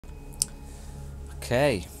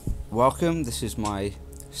Okay, welcome. This is my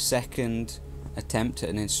second attempt at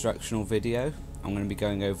an instructional video. I'm going to be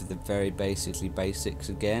going over the very basics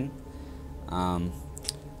again. To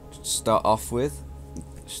start off with,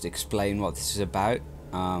 just explain what this is about.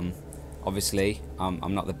 Obviously,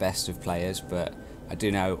 I'm not the best of players, but I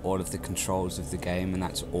do know all of the controls of the game, and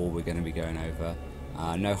that's all we're going to be going over.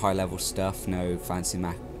 No high level stuff, no fancy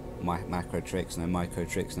macro tricks, no micro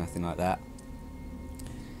tricks, nothing like that.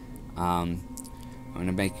 I'm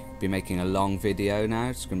going to be making a long video now.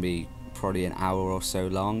 It's going to be probably an hour or so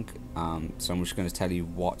long, so I'm just going to tell you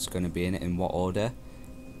what's going to be in it in what order,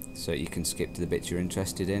 so you can skip to the bits you're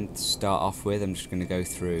interested in. To start off with, I'm just going to go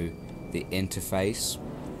through the interface,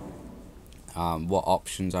 what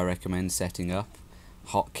options I recommend setting up,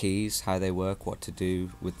 hotkeys, how they work, what to do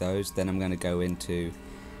with those. Then I'm going to go into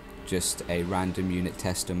just a random unit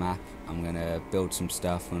tester map. I'm going to build some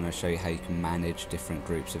stuff. I'm going to show you how you can manage different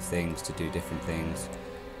groups of things to do different things.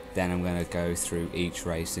 Then I'm going to go through each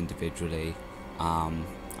race individually. I'm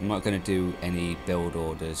not going to do any build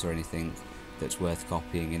orders or anything that's worth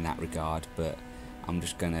copying in that regard, but I'm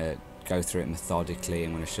just going to go through it methodically.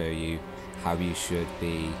 I'm going to show you how you should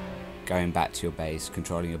be going back to your base,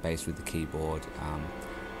 controlling your base with the keyboard,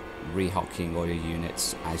 re-hotkeying all your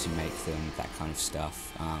units as you make them, that kind of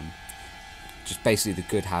stuff. Just basically the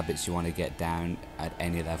good habits you want to get down at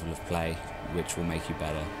any level of play, which will make you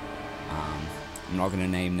better. I'm not going to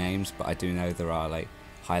name names, but I do know there are like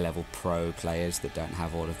high-level pro players that don't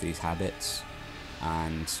have all of these habits,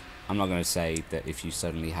 and I'm not going to say that if you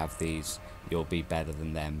suddenly have these, you'll be better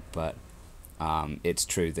than them, but it's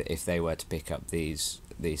true that if they were to pick up these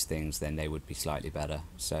things, then they would be slightly better.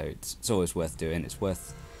 So it's always worth doing. It's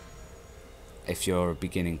worth, if you're a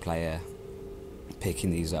beginning player,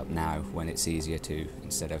 picking these up now when it's easier to,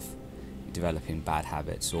 instead of developing bad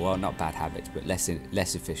habits, or well, not bad habits, but less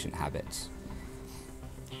efficient habits.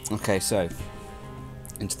 Okay, so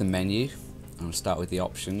into the menu. I'm going to start with the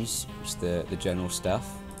options, just the general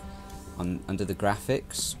stuff. Under the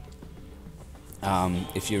graphics,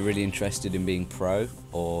 if you're really interested in being pro,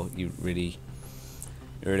 or you really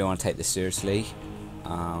want to take this seriously,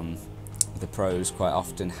 the pros quite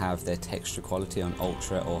often have their texture quality on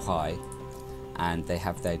ultra or high, and they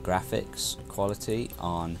have their graphics quality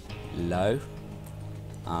on low.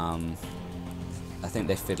 I think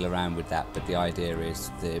they fiddle around with that, but the idea is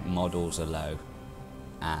the models are low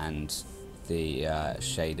and the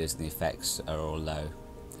shaders and the effects are all low.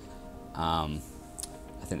 I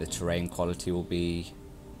think the terrain quality will be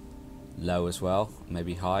low as well,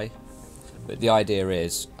 maybe high. But the idea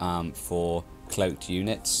is, for cloaked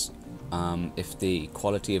units, if the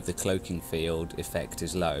quality of the cloaking field effect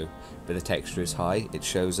is low but the texture is high, it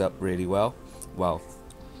shows up really well,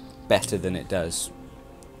 better than it does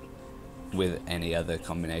with any other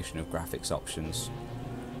combination of graphics options.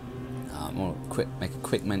 I'll make a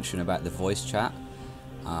quick mention about the voice chat.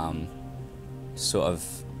 Sort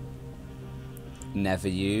of never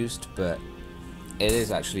used, but it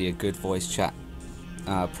is actually a good voice chat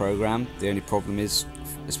program. The only problem is,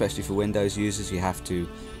 especially for Windows users, you have to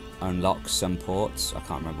unlock some ports. I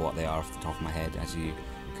can't remember what they are off the top of my head. As you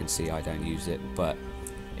can see, I don't use it, but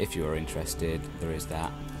if you are interested, there is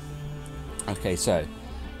that. Okay, so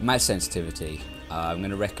mouse sensitivity. I'm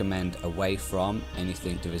going to recommend away from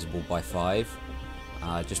anything divisible by 5.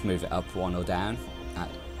 Just move it up 1 or down.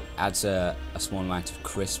 Adds a small amount of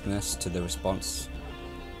crispness to the response.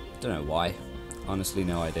 Don't know why, honestly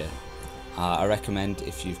no idea. I recommend,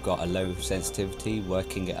 if you've got a low sensitivity,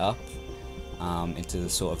 working it up into the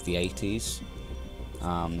sort of the 80s.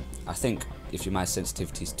 I think if your mouse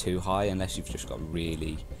sensitivity is too high, unless you've just got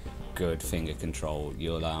really good finger control,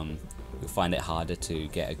 you'll find it harder to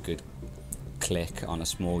get a good click on a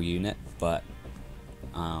small unit. But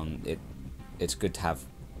it's good to have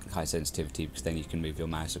high sensitivity, because then you can move your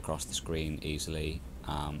mouse across the screen easily,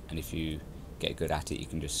 and if you get good at it, you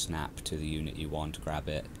can just snap to the unit you want, grab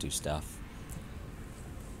it, do stuff.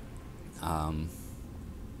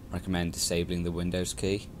 Recommend disabling the Windows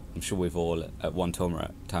key. I'm sure we've all at one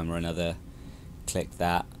time or another clicked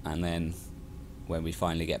that, and then when we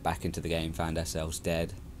finally get back into the game, found ourselves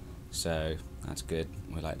dead. So that's good,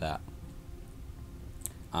 we like that.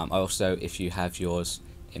 Also, if you have yours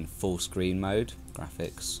in full screen mode,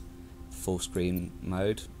 graphics full screen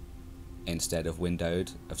mode instead of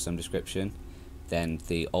windowed of some description, then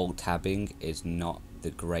the alt tabbing is not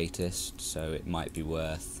the greatest, so it might be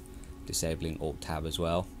worth disabling alt tab as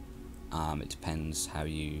well. It depends how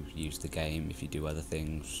you use the game, if you do other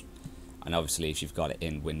things, and obviously if you've got it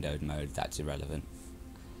in windowed mode, that's irrelevant.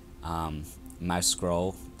 Mouse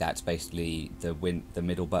scroll, that's basically the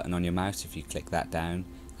middle button on your mouse. If you click that down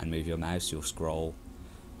and move your mouse, you'll scroll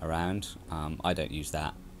around. I don't use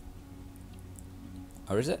that.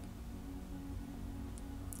 Or is it?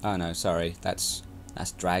 Oh no, sorry, that's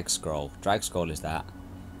drag scroll. Drag scroll is that.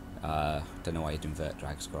 Don't know why you'd invert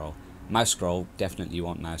drag scroll. Mouse scroll, definitely you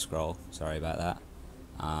want mouse scroll. Sorry about that.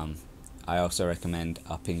 I also recommend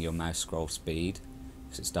upping your mouse scroll speed,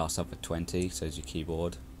 because it starts up at 20, so is your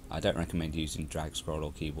keyboard. I don't recommend using drag scroll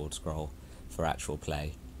or keyboard scroll for actual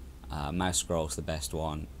play. Mouse scroll is the best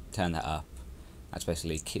one. Turn that up. That's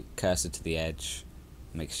basically cursor to the edge,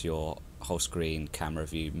 makes your whole screen camera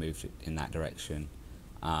view move in that direction.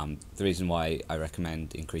 The reason why I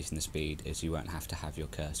recommend increasing the speed is you won't have to have your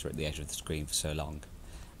cursor at the edge of the screen for so long,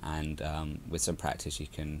 and with some practice you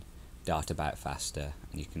can dart about faster,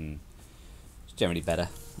 and you can, it's generally better.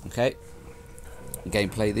 Okay,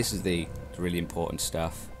 gameplay, this is the really important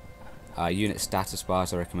stuff. Unit status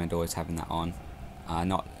bars, I recommend always having that on,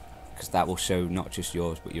 not because that will show not just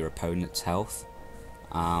yours but your opponent's health.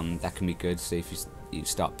 That can be good, so if you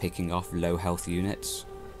start picking off low health units,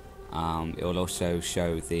 it will also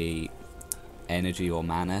show the energy or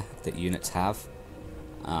mana that units have.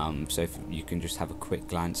 So if you can just have a quick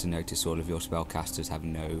glance and notice all of your spellcasters have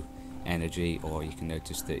no energy, or you can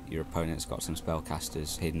notice that your opponent's got some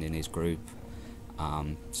spellcasters hidden in his group.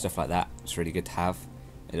 Stuff like that, it's really good to have.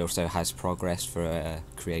 It also has progress for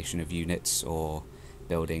creation of units or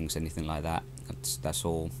buildings, anything like that. That's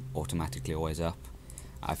all automatically always up.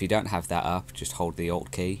 If you don't have that up, just hold the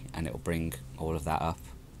Alt key and it will bring all of that up.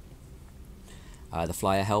 The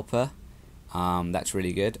flyer helper, that's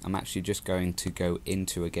really good. I'm actually just going to go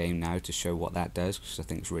into a game now to show what that does, because I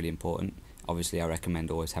think it's really important. Obviously I recommend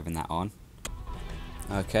always having that on.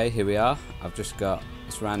 Okay, here we are. I've just got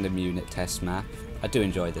this random unit test map. I do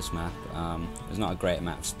enjoy this map. There's not a great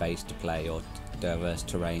amount of space to play or diverse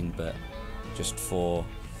terrain, but just for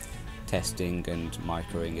testing and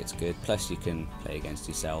microing it's good. Plus you can play against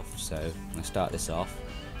yourself. So I'm going to start this off.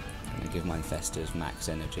 I'm going to give my infestors max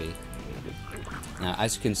energy. Now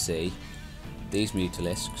as you can see, these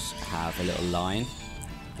mutalisks have a little line.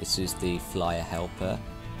 This is the flyer helper.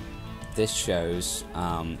 This shows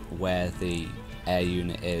where the air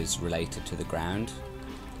unit is related to the ground,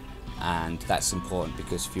 and that's important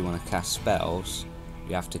because if you want to cast spells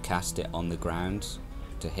you have to cast it on the ground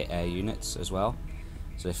to hit air units as well.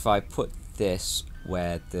 So if I put this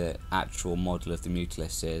where the actual model of the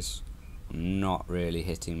mutalisk is, I'm not really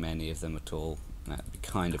hitting many of them at all. That would be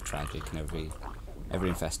kind of tragic, and every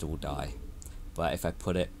infestor will die. But if I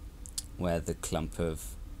put it where the clump of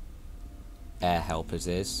air helpers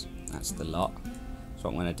is, that's the lot. So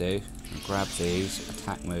what I'm going to do, grab these,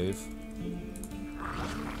 attack move,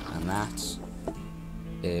 and that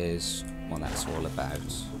is what that's all about.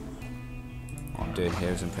 What I'm doing here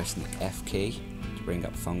is I'm pressing the F key to bring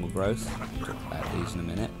up fungal growth. We'll talk about these in a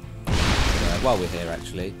minute. While we're here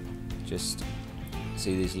actually, just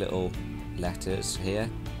see these little letters here.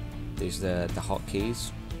 These are the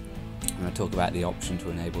hotkeys. I'm going to talk about the option to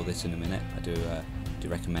enable this in a minute. I do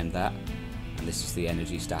recommend that. And this is the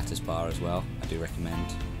energy status bar as well. I do recommend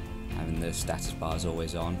having the status bars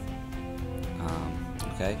always on.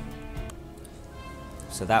 Okay.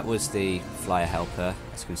 So that was the flyer helper.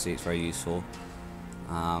 As you can see, it's very useful.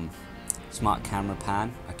 Smart camera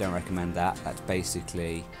pan, I don't recommend that. That's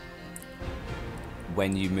basically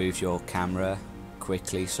when you move your camera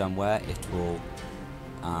quickly somewhere, it will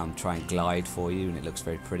try and glide for you, and it looks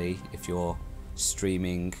very pretty. If you're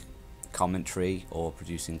streaming commentary or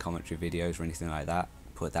producing commentary videos or anything like that,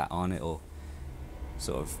 put that on. It'll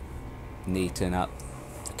sort of neaten up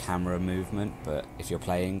the camera movement. But if you're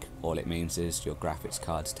playing, all it means is your graphics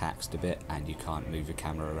card's taxed a bit and you can't move your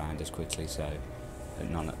camera around as quickly, so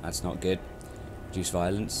that's not good. Reduce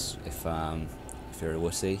violence if you're a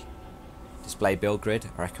wussy. Display build grid,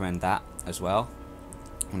 I recommend that as well.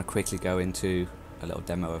 I'm going to quickly go into a little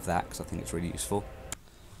demo of that because I think it's really useful.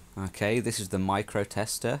 Okay, this is the micro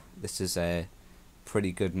tester. This is a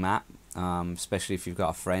pretty good map, especially if you've got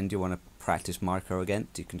a friend you want to practice micro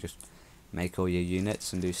against. You can just make all your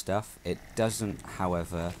units and do stuff. It doesn't,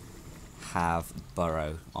 however, have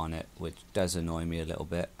burrow on it, which does annoy me a little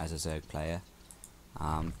bit as a Zerg player.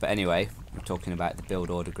 But anyway, we're talking about the build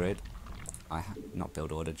order grid. Not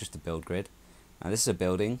build order, just the build grid. Now this is a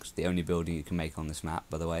building. It's the only building you can make on this map,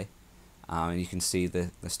 by the way. And you can see the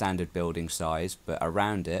standard building size, but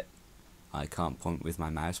around it, I can't point with my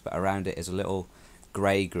mouse, but around it is a little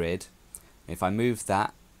grey grid. If I move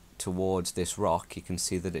that towards this rock, you can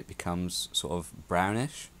see that it becomes sort of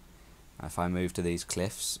brownish. If I move to these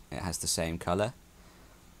cliffs, it has the same colour.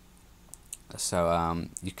 So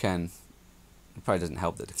it probably doesn't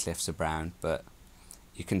help that the cliffs are brown, but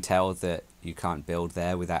you can tell that you can't build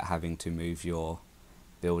there without having to move your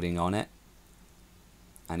building on it.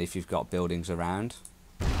 And if you've got buildings around,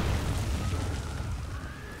 do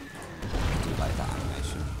like that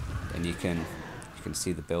animation, then you can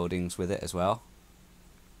see the buildings with it as well.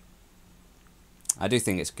 I do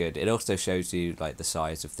think it's good. It also shows you like the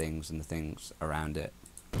size of things and the things around it.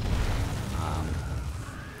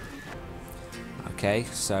 Okay,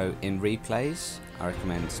 so in replays, I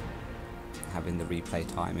recommend having the replay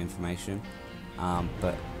time information,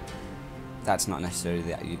 but that's not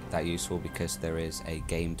necessarily that useful because there is a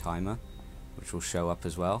game timer which will show up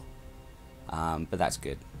as well, but that's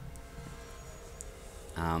good.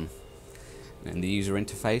 In the user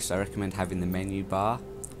interface, I recommend having the menu bar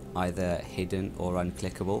either hidden or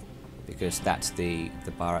unclickable, because that's the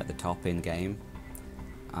bar at the top in game,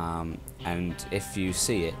 and if you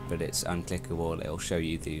see it but it's unclickable, it'll show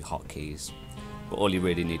you the hotkeys, but all you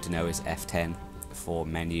really need to know is F10 for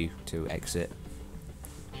menu to exit.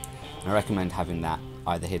 I recommend having that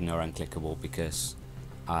either hidden or unclickable, because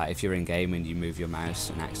if you're in game and you move your mouse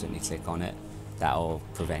and accidentally click on it, that'll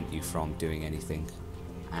prevent you from doing anything.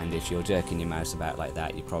 And if you're jerking your mouse about like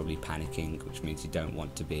that, you're probably panicking, which means you don't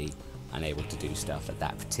want to be unable to do stuff at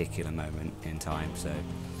that particular moment in time. So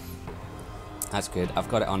that's good. I've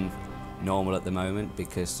got it on normal at the moment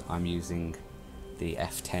because I'm using the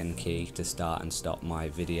F10 key to start and stop my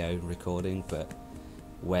video recording, but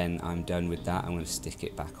when I'm done with that, I'm going to stick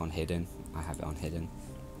it back on hidden. I have it on hidden.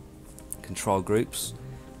 Control groups,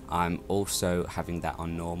 I'm also having that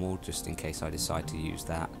on normal just in case I decide to use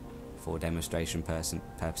that for demonstration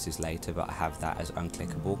purposes later, but I have that as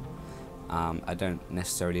unclickable. I don't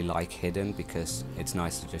necessarily like hidden because it's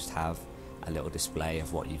nice to just have a little display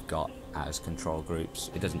of what you've got as control groups.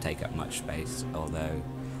 It doesn't take up much space, although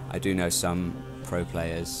I do know some pro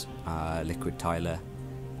players, Liquid Tyler,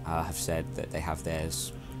 have said that they have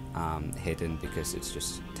theirs hidden because it's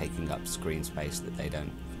just taking up screen space that they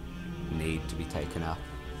don't need to be taken up.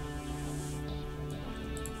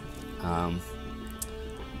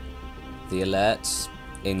 The alerts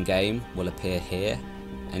in-game will appear here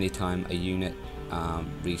anytime a unit,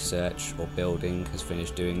 research or building has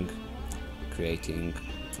finished creating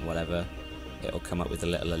whatever. It'll come up with a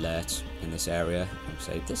little alert in this area and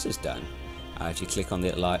say this is done. If you click on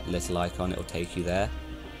the little icon, it'll take you there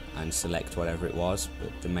and select whatever it was,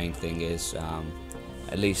 but the main thing is,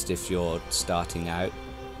 at least if you're starting out,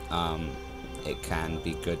 it can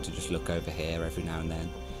be good to just look over here every now and then.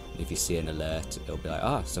 If you see an alert, it'll be like,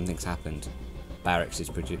 oh, something's happened. Barracks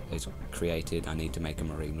is created, I need to make a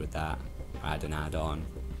marine with that. Add an add-on.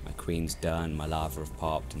 My queen's done, my lava have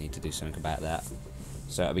popped, I need to do something about that.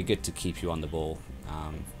 So it'll be good to keep you on the ball,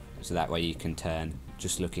 so that way you can turn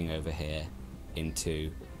just looking over here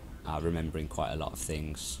into remembering quite a lot of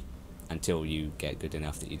things until you get good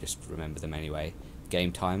enough that you just remember them anyway.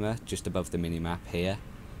 Game timer, just above the minimap here,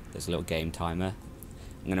 there's a little game timer.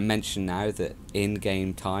 I'm going to mention now that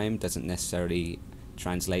in-game time doesn't necessarily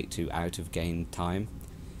translate to out-of-game time,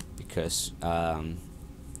 because well,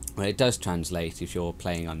 it does translate if you're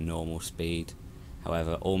playing on normal speed.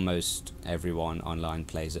 However, almost everyone online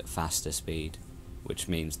plays at faster speed, which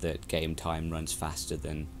means that game time runs faster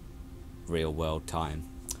than real-world time.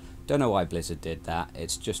 Don't know why Blizzard did that,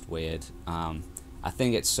 it's just weird. I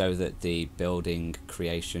think it's so that the building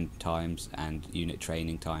creation times and unit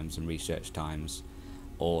training times and research times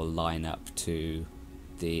all line up to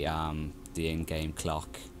the in-game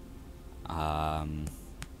clock,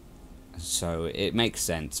 so it makes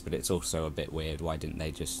sense, but it's also a bit weird. Why didn't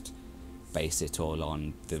they just base it all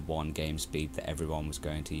on the one game speed that everyone was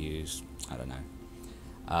going to use? I don't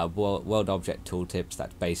know. World object tooltips,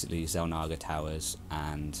 that's basically Zelnaga towers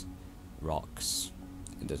and rocks.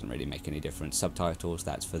 It doesn't really make any difference. Subtitles,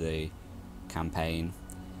 that's for the campaign.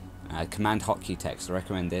 Command hotkey text, I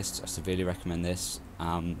recommend this, I severely recommend this.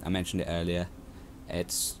 I mentioned it earlier.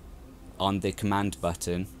 It's on the command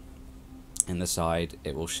button in the side,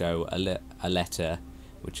 it will show a letter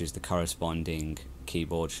which is the corresponding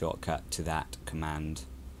keyboard shortcut to that command,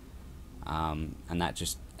 and that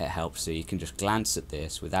just, it helps, so you can just glance at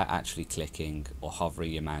this without actually clicking or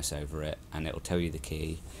hovering your mouse over it, and it will tell you the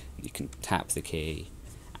key. You can tap the key,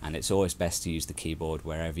 and it's always best to use the keyboard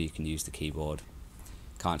wherever you can use the keyboard.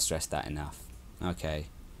 Can't stress that enough. Okay,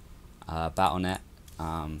 Battle.net,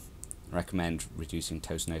 recommend reducing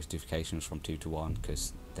toast notifications from 2 to 1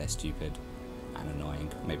 because they're stupid and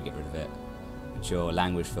annoying. Maybe get rid of it. Your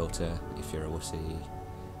language filter if you're a wussy.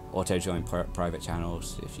 Auto join private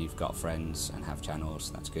channels if you've got friends and have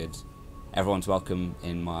channels, that's good. Everyone's welcome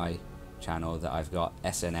in my channel that I've got,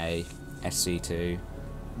 SNA, SC2.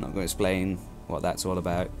 I'm not going to explain what that's all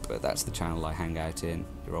about, but that's the channel I hang out in.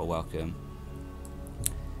 You're all welcome.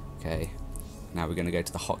 Okay, now we're going to go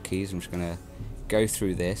to the hotkeys. I'm just going to go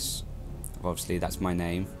through this. Obviously that's my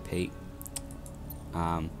name, Pete.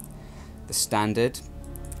 The standard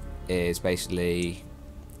is basically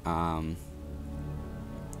well,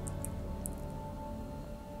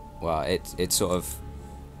 it's sort of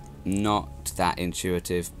not that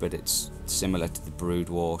intuitive, but it's similar to the Brood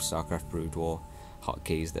War, Starcraft Brood War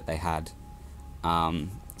hotkeys that they had.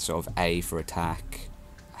 Sort of A for attack,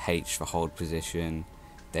 H for hold position.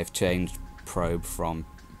 They've changed probe from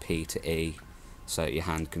P to E, so your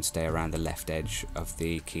hand can stay around the left edge of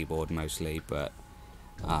the keyboard mostly, but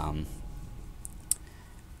I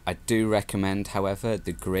do recommend, however,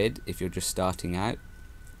 the grid if you're just starting out.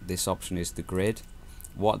 This option is the grid.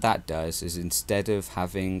 What that does is, instead of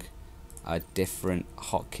having a different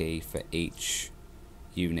hotkey for each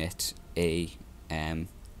unit, E, M,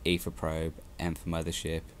 E for probe, M for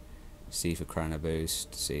mothership, C for chrono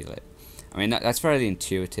boost, C, I mean that's fairly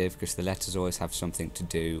intuitive because the letters always have something to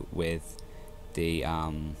do with the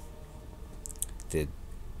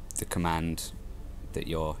command that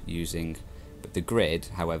you're using. But the grid,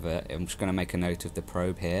 however, I'm just going to make a note of the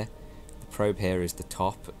probe here. The probe here is the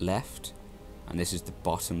top left, and this is the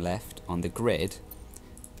bottom left. On the grid,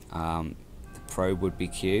 the probe would be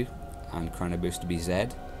Q, and chrono boost would be Z.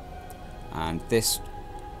 And this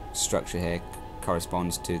structure here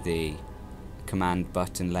corresponds to the command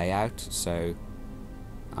button layout. So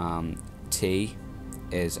T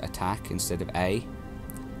is attack instead of A,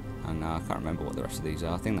 and I can't remember what the rest of these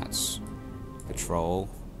are. I think that's patrol,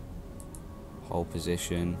 hold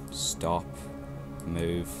position, stop,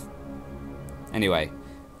 move. Anyway,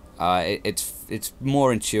 it's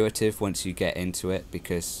more intuitive once you get into it,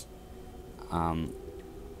 because I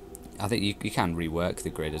think you can rework the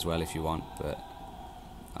grid as well if you want, but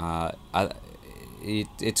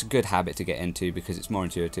it's a good habit to get into because it's more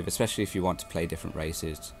intuitive, especially if you want to play different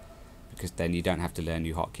races, because then you don't have to learn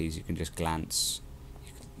new hotkeys. You can just glance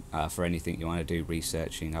for anything you want to do,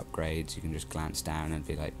 researching upgrades. You can just glance down and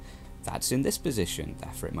be like, that's in this position,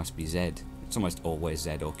 therefore it must be Z. It's almost always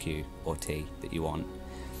Z or Q or T that you want,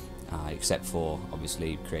 except for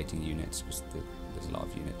obviously creating units, because there's a lot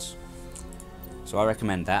of units. So I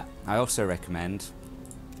recommend that. I also recommend,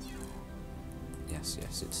 yes,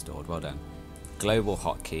 it's stored, well done, global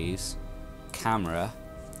hotkeys, camera.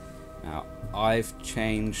 Now I've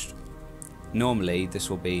changed, normally this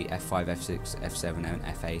will be F5, F6, F7 and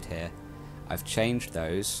F8 here. I've changed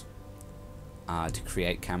those to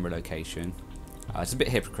create camera location. It's a bit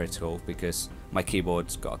hypocritical because my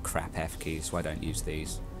keyboard's got a crap F key, so I don't use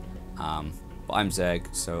these. But I'm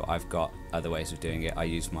Zerg, so I've got other ways of doing it. I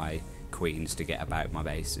use my queens to get about my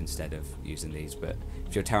base instead of using these, but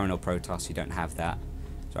if you're Terran or Protoss you don't have that,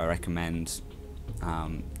 so I recommend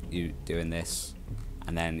you doing this,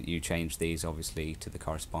 and then you change these obviously to the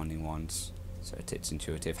corresponding ones so it's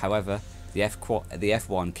intuitive. However, the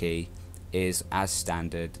F1 key is, as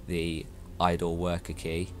standard, the idle worker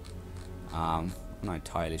key. I'm not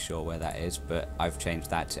entirely sure where that is, but I've changed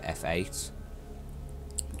that to F8.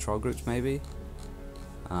 Control groups maybe?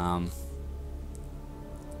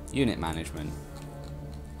 Unit management,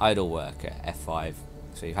 idle worker, F5,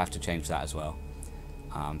 so you have to change that as well,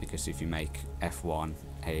 because if you make F1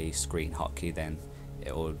 a screen hotkey, then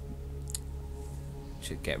it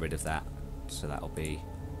should get rid of that, so that'll be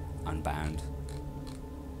unbound.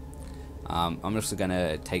 I'm also going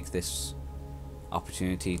to take this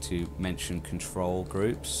opportunity to mention control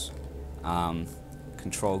groups.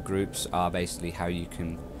 Control groups are basically how you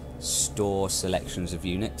can store selections of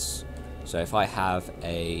units. So if I have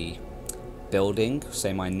a building,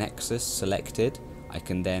 say my Nexus selected, I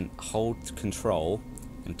can then hold control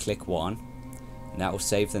and click 1, and that will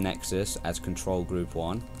save the Nexus as control group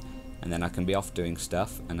 1, and then I can be off doing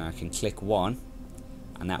stuff and I can click 1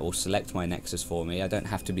 and that will select my Nexus for me. I don't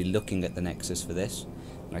have to be looking at the Nexus for this.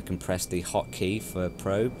 And I can press the hotkey for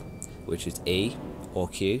probe, which is E or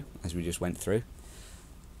Q, as we just went through,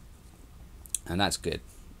 and that's good.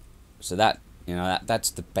 So that, you know,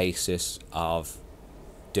 that's the basis of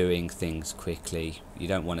doing things quickly. You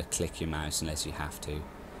don't want to click your mouse unless you have to.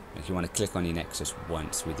 If you want to click on your Nexus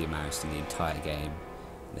once with your mouse in the entire game,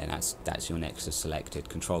 then that's your Nexus selected.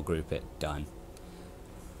 Control group it, done.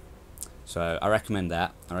 So I recommend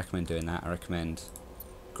that. I recommend doing that. I recommend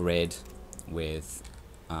grid with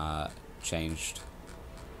changed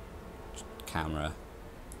camera.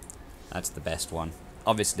 That's the best one.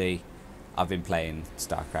 Obviously, I've been playing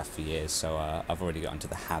Starcraft for years, so I've already got into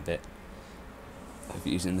the habit of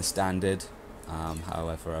using the standard.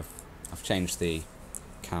 However, I've changed the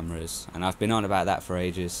cameras, and I've been on about that for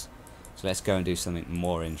ages. So let's go and do something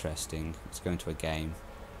more interesting. Let's go into a game.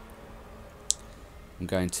 I'm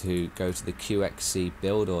going to go to the QXC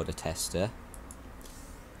build order tester,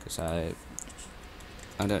 because I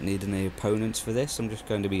don't need any opponents for this. I'm just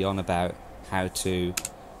going to be on about how to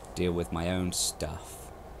deal with my own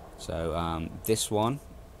stuff. So this one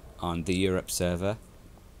on the Europe server,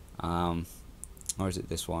 or is it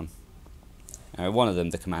this one? One of them,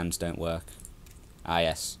 the commands don't work. Ah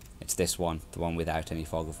yes, it's this one, the one without any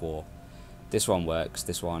fog of war. This one works,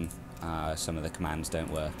 this one, some of the commands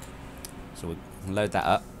don't work. So we'll load that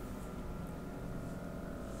up.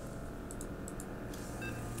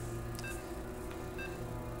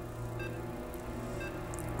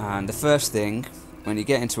 And the first thing, when you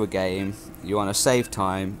get into a game, you want to save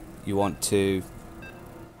time, you want to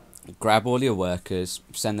grab all your workers,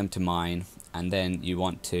 send them to mine, and then you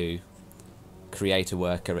want to create a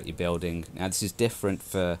worker at your building. Now this is different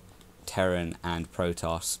for Terran and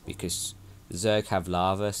Protoss, because Zerg have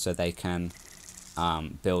lava, so they can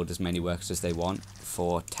build as many workers as they want.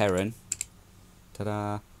 For Terran,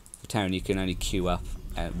 for Terran you can only queue up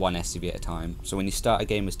one SCV at a time. So when you start a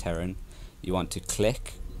game as Terran, you want to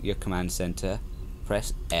click your command center,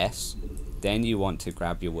 press S, then you want to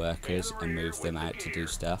grab your workers and move them out to do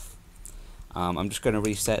stuff. I'm just going to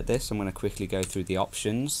reset this. I'm going to quickly go through the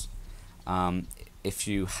options. If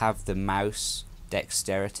you have the mouse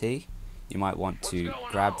dexterity, you might want to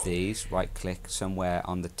grab these, right click somewhere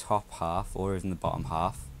on the top half or even the bottom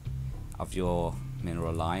half of your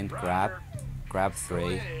mineral line, grab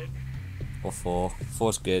 3 or 4.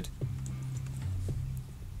 4's good.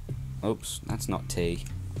 Oops, that's not T.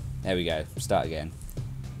 There we go, start again.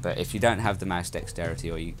 But if you don't have the mouse dexterity,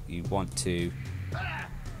 or you want to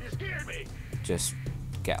just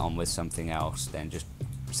get on with something else, then just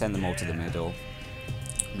send them all to the middle.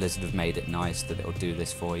 Blizzard have made it nice that it'll do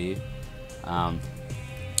this for you.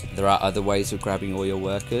 There are other ways of grabbing all your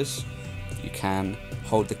workers. You can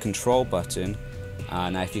hold the control button.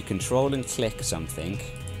 Now if you control and click something,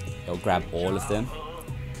 it'll grab all of them.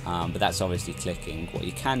 But that's obviously clicking. What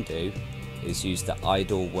you can do is use the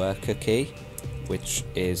idle worker key, which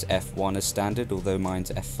is F1 as standard, although mine's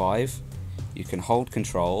F5. You can hold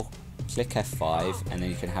control, click F5, and then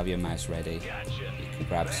you can have your mouse ready. You can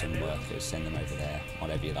grab some workers, send them over there,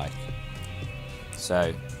 whatever you like.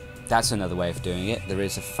 So that's another way of doing it. There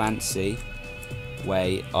is a fancy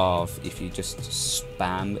way of, if you just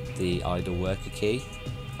spam the idle worker key,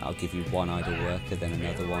 I'll give you one idle worker, then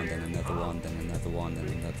another one, then another one, then another one, then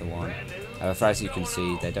another one. However, as you can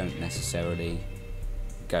see, they don't necessarily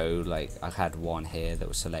go like, I had one here that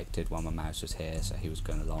was selected while my mouse was here, so he was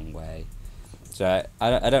going a long way. So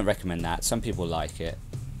I don't recommend that. Some people like it,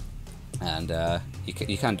 and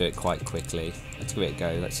you can do it quite quickly. Let's give it a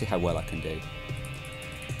go. Let's see how well I can do.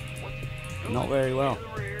 Not very well.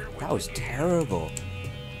 That was terrible.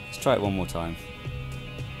 Let's try it one more time.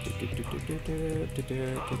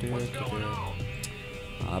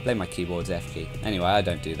 I blame my keyboard's F key. Anyway, I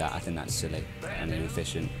don't do that. I think that's silly and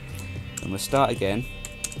inefficient. And we'll start again.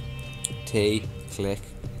 T, click,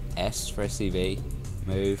 S for SCV,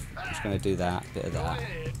 move. I'm just going to do that, bit of that.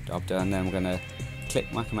 Job done. Then I'm going to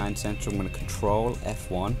click my command center. I'm going to control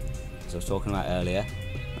F1, as I was talking about earlier.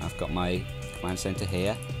 I've got my command center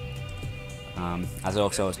here. As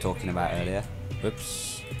also I was talking about earlier.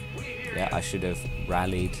 Whoops. Yeah, I should have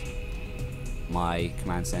rallied my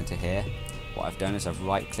command center here. What I've done is I've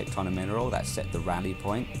right clicked on a mineral that set the rally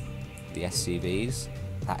point, the SCVs.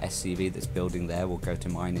 That SCV that's building there will go to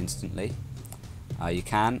mine instantly. You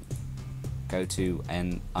can go to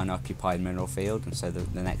an unoccupied mineral field, and so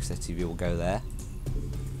the next SCV will go there.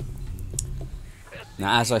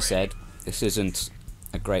 Now, as I said, this isn't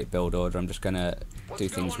a great build order. I'm just going to do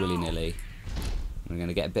things willy-nilly. I'm going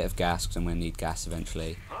to get a bit of gas, because I'm going to need gas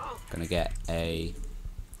eventually. I'm going to get a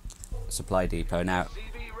supply depot. Now,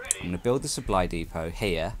 I'm going to build the supply depot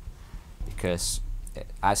here, because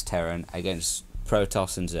as Terran, against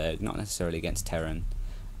Protoss and Zerg, not necessarily against Terran,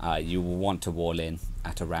 you will want to wall in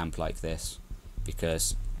at a ramp like this,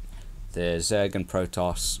 because the Zerg and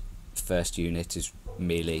Protoss first unit is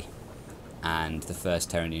melee, and the first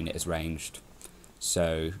Terran unit is ranged.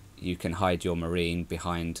 So you can hide your Marine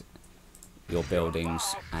behind your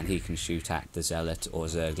buildings, and he can shoot at the Zealot or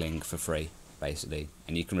Zergling for free, basically,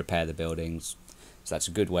 and you can repair the buildings. So that's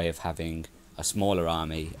a good way of having a smaller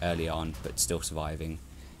army early on, but still surviving.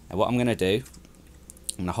 Now what I'm going to do,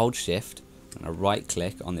 I'm going to hold shift, I'm going to right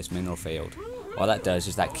click on this mineral field. What that does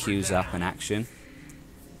is that queues up an action.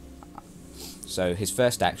 So his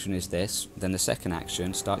first action is this, then the second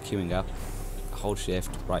action, start queuing up, hold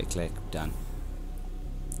shift, right click, done.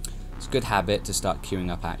 It's a good habit to start queuing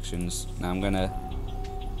up actions. Now I'm going to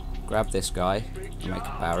grab this guy and make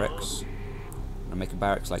a barracks. I'm going to make a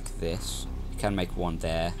barracks like this. You can make one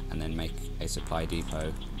there and then make a supply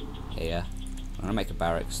depot here. I'm going to make a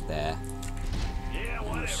barracks there. I'm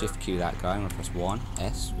going to shift Q that guy. I'm going to press 1,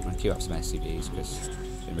 S. We're going to queue up some SCVs because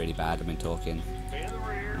it's been really bad. I've been talking.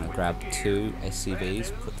 I'm going to grab 2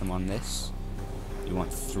 SCVs, put them on this. You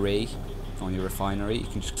want 3 on your refinery. You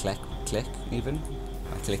can just click even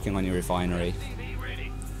by clicking on your refinery.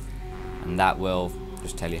 And that will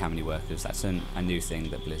just tell you how many workers. That's a new thing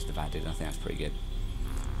that Blizzard have added. I think that's pretty good.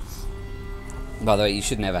 By the way, you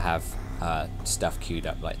should never have stuff queued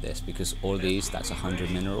up like this, because all of these, that's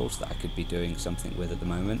 100 minerals that I could be doing something with at the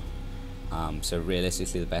moment. So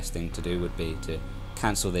realistically the best thing to do would be to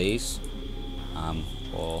cancel these,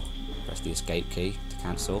 or press the escape key to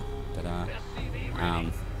cancel,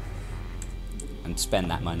 and spend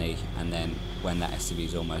that money, and then when that SCV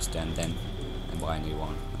is almost done, then buy a new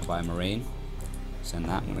one. I'll buy a marine, send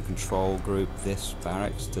that. I'm going to control group this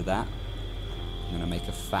barracks to that. I'm going to make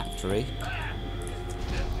a factory.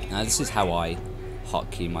 Now this is how I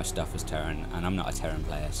hotkey my stuff as Terran, and I'm not a Terran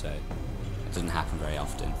player, so it doesn't happen very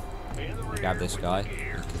often. Grab this guy,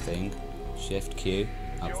 make a thing, shift Q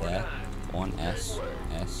up there, 1 S,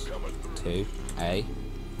 S, 2 A.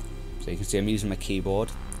 So you can see I'm using my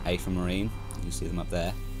keyboard, A for marine. You can see them up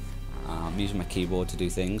there. I'm using my keyboard to do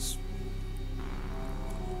things.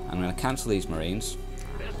 I'm going to cancel these marines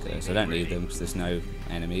because I don't need them because there's no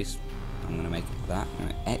enemies. I'm going to make that. I'm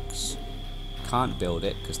going to X. Can't build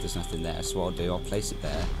it because there's nothing there, so what I'll do, I'll place it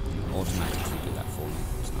there and automatically do that for me.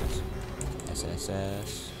 That's nice.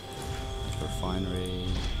 SSS, refinery.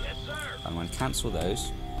 I'm going to cancel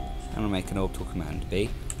those. I'm going to make an orbital command B.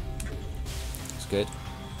 That's good.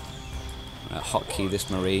 I'm going to hotkey this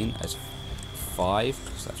marine as 5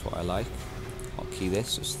 because that's what I like. Hotkey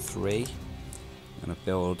this as 3. I'm going to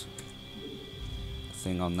build a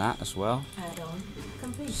thing on that as well.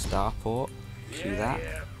 Starport, queue that.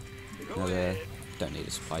 Another, don't need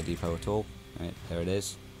a supply depot at all. Right, there it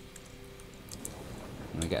is.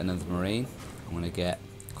 I'm going to get another marine. I'm going to get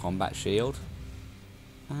combat shield.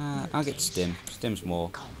 I'll get stim. Stim's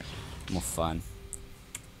more fun.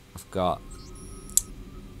 I've got,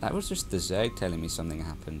 that was just the Zerg telling me something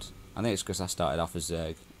happened. I think it's because I started off as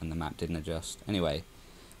Zerg and the map didn't adjust. Anyway,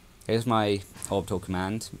 here's my orbital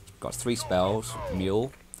command. Got 3 spells.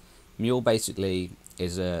 Mule. Mule basically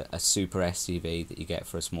is a super SCV that you get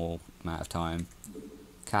for a small amount of time.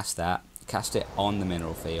 Cast that. Cast it on the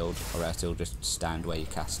mineral field, or else it'll just stand where you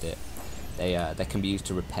cast it. They can be used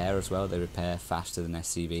to repair as well. They repair faster than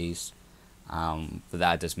SCVs. But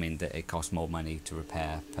that does mean that it costs more money to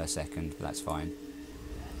repair per second, but that's fine.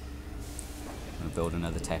 I'm going to build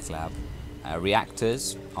another tech lab.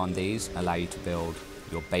 Reactors on these allow you to build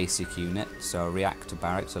your basic unit. So a reactor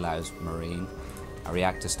barracks allows marine. A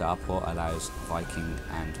reactor starport allows Viking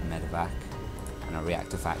and medevac, and a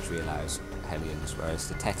reactor factory allows Hellions, whereas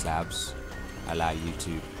the tech labs allow you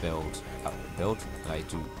to allow you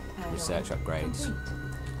to research upgrades.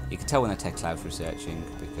 You can tell when the tech lab's researching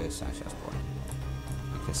because, actually that's boring,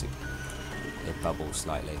 because it bubbles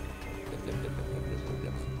slightly.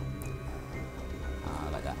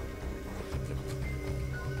 Like that.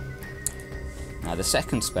 Now the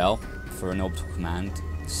second spell for an orbital command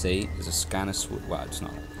C is a scanner swoop. Well, it's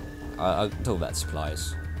not. I'll talk about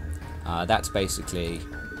supplies. That's basically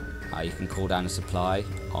you can call down a supply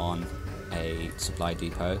on a supply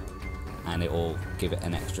depot, and it will give it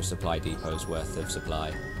an extra supply depot's worth of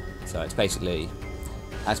supply. So it's basically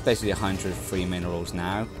 100 free minerals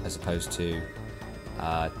now, as opposed to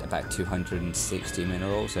about 260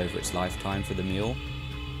 minerals over its lifetime for the mule.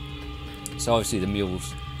 So obviously the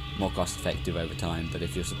mule's more cost effective over time, but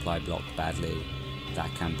if your supply blocked badly, that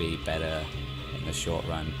can be better in the short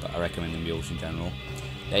run, but I recommend the mules in general.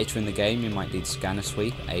 Later in the game you might need scanner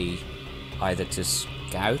sweep, either to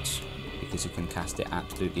scout, because you can cast it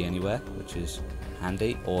absolutely anywhere, which is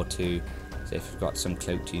handy, or to, say if you've got some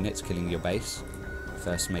cloaked units killing your base,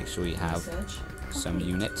 first make sure you have some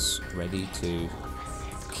units ready to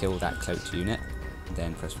kill that cloaked unit,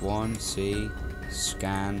 then press 1, C,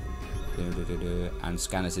 scan, and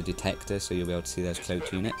scan as a detector so you'll be able to see those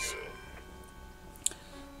cloaked units.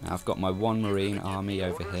 Now I've got my 1 marine army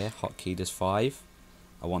over here, hotkeyed as 5.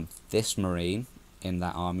 I want this marine in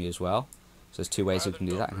that army as well. So there's 2 ways I can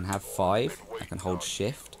do that. I can have 5, I can hold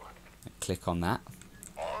shift, and click on that,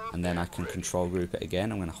 and then I can control group it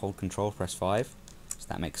again. I'm going to hold control, press 5, so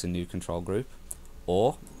that makes a new control group.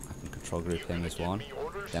 Or I can control group him as 1,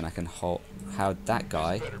 then I can hold that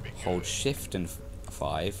guy, hold shift and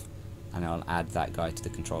 5, and I'll add that guy to the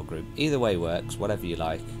control group. Either way works, whatever you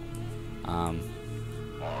like. I'll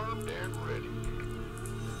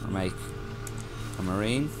make a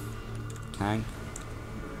marine, tank,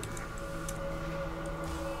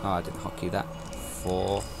 Oh, I didn't hotkey that.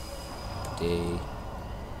 4 D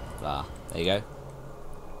blah. There you go.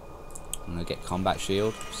 I'm gonna get combat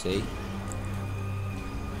shield. See.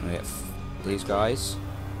 I'm gonna get these guys.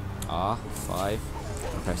 R5. I'm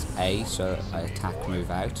gonna press A so I attack move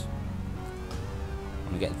out. I'm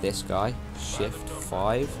gonna get this guy. Shift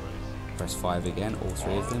 5. Press 5 again. All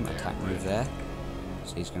 3 of them. Attack move there.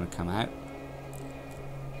 So he's gonna come out.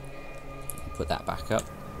 Put that back up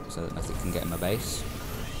so that nothing can get in my base.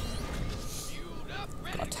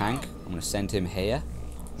 Got a tank. I'm going to send him here.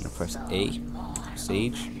 I'm going to press E.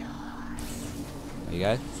 Siege. There you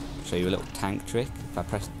go. Show you a little tank trick. If I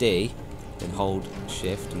press D, then hold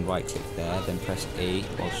shift and right click there, then press E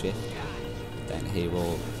or shift, then he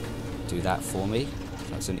will do that for me.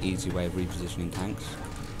 That's an easy way of repositioning tanks.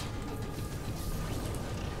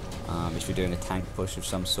 If you're doing a tank push of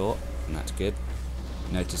some sort, then that's good.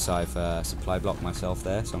 Notice I've supply blocked myself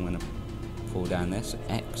there, so I'm going to pull down this.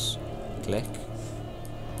 X, click.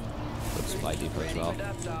 Put supply depot as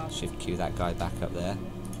well. Shift Q that guy back up there.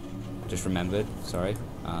 Just remembered, sorry,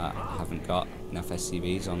 I haven't got enough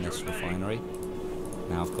SCVs on this refinery.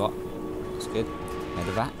 Now I've got. That's good.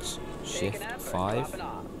 Medevacs. Shift 5.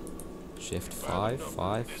 Shift 5.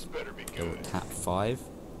 5. Double tap 5.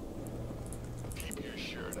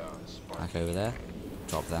 Back over there.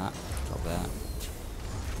 Drop that. Drop that.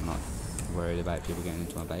 I'm not worried about people getting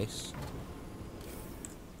into my base.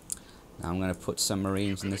 Now I'm going to put some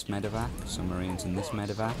marines in this medevac, some marines in this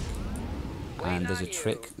medevac, and there's a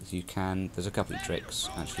trick you can. There's a couple of tricks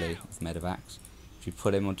actually with medevacs. If you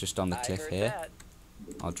put them just on the cliff here,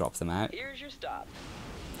 I'll drop them out.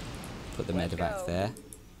 Put the medevac there,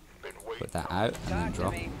 put that out, and then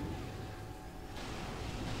drop.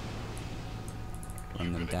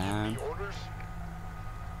 Run them down.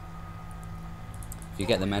 If you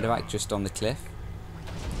get the medevac just on the cliff,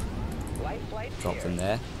 drop them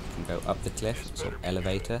there. You can go up the cliff, sort of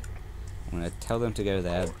elevator. I'm going to tell them to go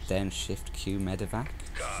there, then shift Q medevac.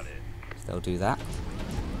 So they'll do that.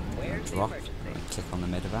 Drop and click on the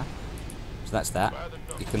medevac. So that's that.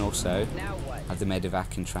 You can also have the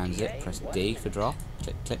medevac in transit. Press D for drop.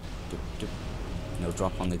 Click, click, doop, doop. And they'll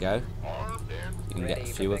drop on the go. You can get a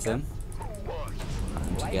few of them. Put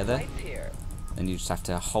them together. Then you just have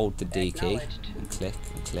to hold the D key and click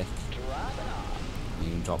and click. And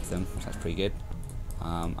you can drop them. So that's pretty good.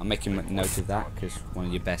 I'm making a note of that because one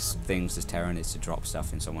of your best things as Terran is to drop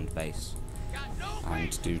stuff in someone's base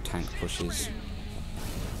and to do tank pushes.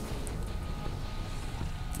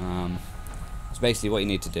 So basically what you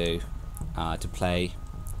need to do to play,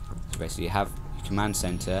 so basically you have your command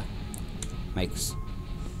center, make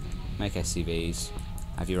SCVs,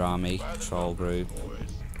 have your army, control group,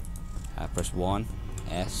 press 1,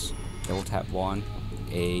 S, double tap 1,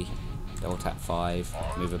 E, double tap 5,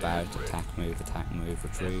 move about, attack move,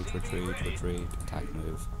 retreat, retreat, retreat, attack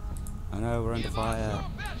move. Oh no, we're under fire.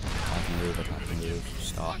 Attack move,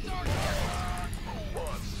 stop.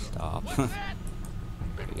 Stop. There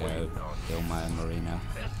we go, kill my Marino.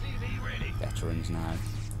 Veterans now.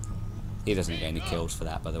 He doesn't get any kills for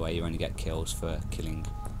that, by the way, you only get kills for killing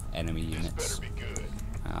enemy units.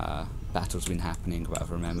 Battle's been happening, but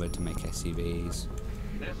I've remembered to make SCVs.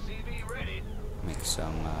 Make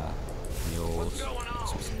some mules, make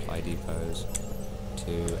some supply depots,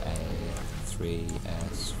 2A,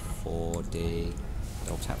 3S, 4D,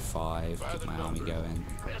 double tap 5, keep my army going.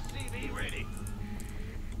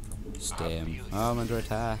 Stim, oh I'm under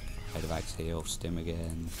attack, medevacs heal, stim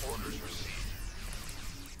again.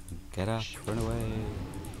 Get up, run away.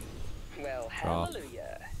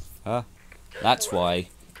 Drop. That's why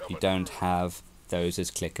you don't have those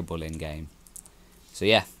as clickable in game. So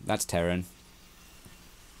yeah, that's Terran.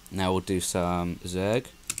 Now we'll do some Zerg.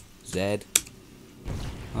 Zed.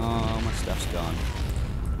 Oh, my stuff's gone.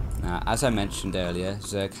 Now, as I mentioned earlier,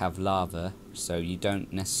 Zerg have lava, so you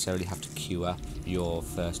don't necessarily have to queue up your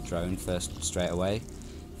first drone straight away.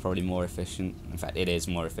 Probably more efficient. In fact, it is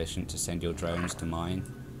more efficient to send your drones to mine.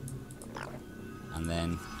 And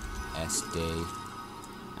then SD.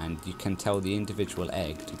 And you can tell the individual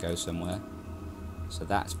egg to go somewhere. So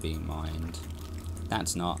that's being mined.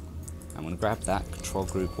 That's not. I'm going to grab that, control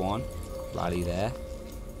group 1, rally there.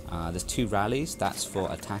 There's 2 rallies, that's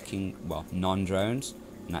for attacking, well, non-drones,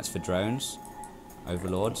 and that's for drones.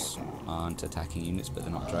 Overlords aren't attacking units, but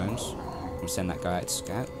they're not drones. I'm going to send that guy out to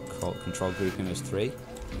scout. Control group in those 3.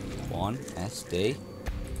 1, SD.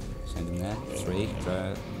 Send him there. 3,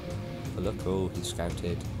 oh, look, oh, he's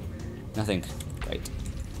scouted. Nothing. Great.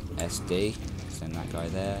 SD. Send that guy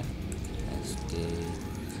there. SD.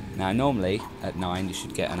 Now normally at 9 you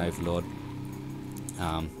should get an overlord,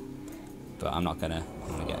 but I'm gonna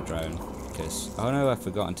get a drone because... Oh no, I've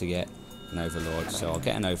forgotten to get an Overlord. So I'll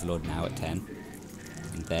get an Overlord now at 10.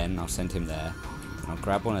 And then I'll send him there. And I'll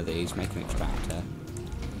grab one of these, make an extractor.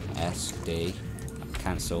 S, D,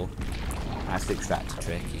 cancel. That's the extractor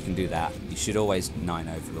trick. You can do that. You should always 9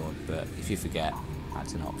 Overlord, but if you forget,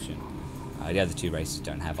 that's an option. The other two races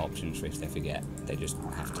don't have options for if they forget. They just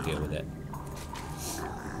have to deal with it.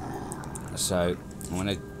 So I'm going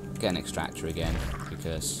to get an extractor again,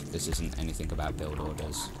 because this isn't anything about build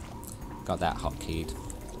orders. Got that hotkeyed.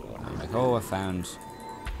 I'm like, oh, I found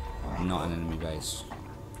not an enemy base.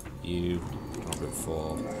 You, Robert 4,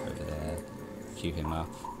 over there. Queue him up.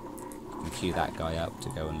 And queue that guy up to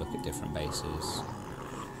go and look at different bases.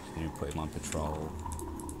 And put him on patrol.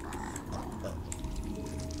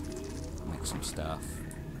 Make some stuff.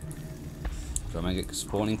 So I'm going to get a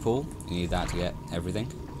spawning pool. You need that to get everything.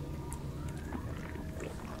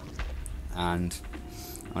 And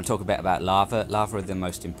I'm going to talk a bit about lava. Lava are the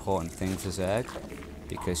most important thing for Zerg,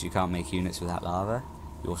 because you can't make units without lava.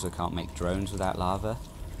 You also can't make drones without lava,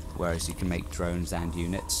 whereas you can make drones and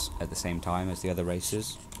units at the same time as the other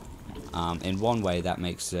races. In one way that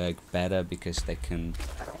makes Zerg better, because they can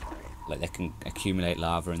accumulate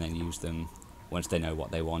lava and then use them once they know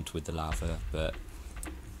what they want with the lava, but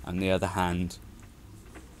on the other hand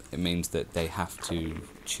it means that they have to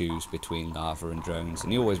choose between lava and drones,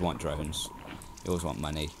 and you always want drones. You always want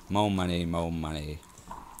money. More money, more money.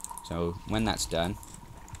 So when that's done,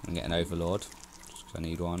 I'm going to get an Overlord, just 'cause I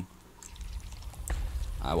need one.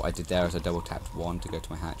 What I did there is I double tapped 1 to go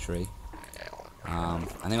to my hatchery. I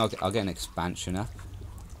think I'll get an expansion up.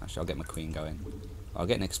 Actually, I'll get my queen going. I'll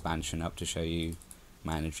get an expansion up to show you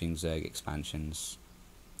managing Zerg expansions,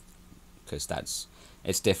 because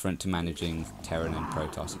it's different to managing Terran and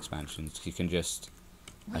Protoss expansions. You can just,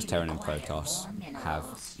 as Terran and Protoss, have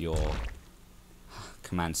your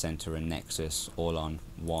command center and nexus all on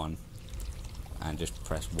 1, and just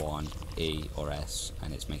press 1, E or S,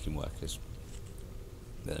 and it's making workers.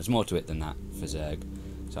 But there's more to it than that for Zerg.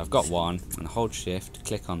 So I've got 1, I'm going to hold shift,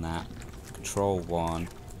 click on that, control 1,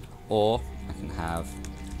 or I can have,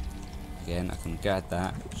 again, I can get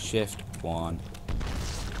that, shift 1.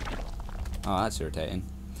 Oh, that's irritating.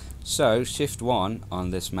 So shift 1 on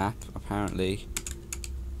this map apparently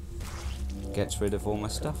gets rid of all my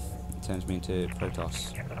stuff. It turns me into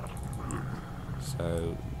Protoss.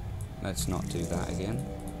 So let's not do that again.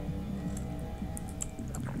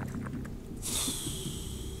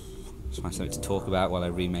 Just find something to talk about while I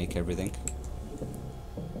remake everything.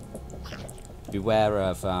 Beware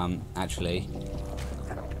of actually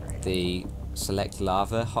the select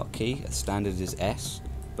lava hotkey. Standard is S,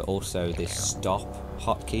 but also this stop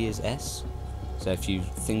hotkey is S. So if you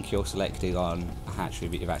think you're selecting on a hatchery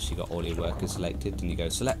but you've actually got all your workers selected and you go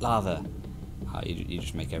select lava, you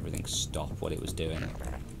just make everything stop what it was doing.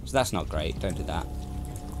 So that's not great, don't do that.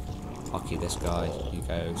 Hotkey this guy, you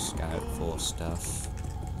go scout for stuff.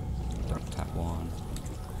 Double tap 1.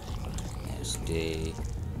 There's D.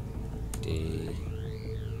 D.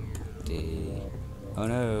 D. Oh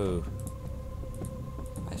no!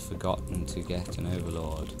 I've forgotten to get an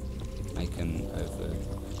Overlord. Make an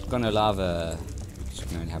got no lava. You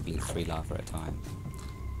can only have 3 lava at a time.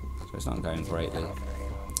 So it's not going greatly.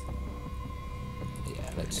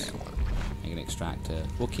 Yeah, let's make an extractor.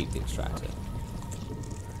 We'll keep the extractor.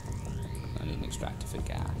 I need an extractor for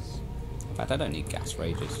gas. In fact, I don't need gas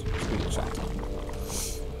rages. Just need an extractor.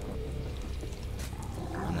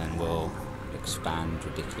 And then we'll expand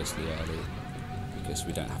ridiculously early, because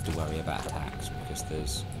we don't have to worry about attacks, because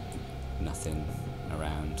there's nothing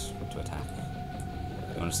around to attack.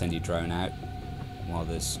 We want to send your drone out while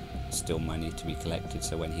there's still money to be collected,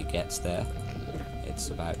 so when he gets there, it's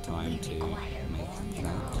about time to make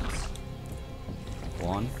that.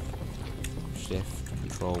 1, shift,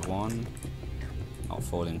 control 1, not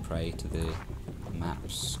falling prey to the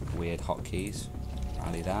map's weird hotkeys.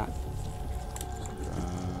 Rally that.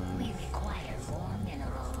 We require 4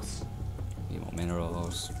 minerals. Need more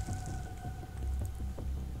minerals.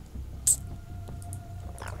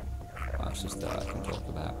 What else is there I can talk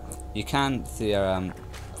about? You can,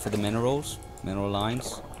 for the mineral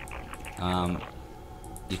lines,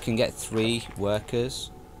 you can get 3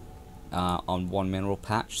 workers on 1 mineral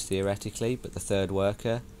patch, theoretically, but the 3rd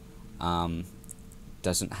worker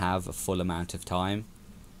doesn't have a full amount of time.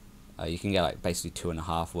 You can get like basically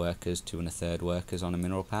 2.5 workers, 2 1/3 workers on a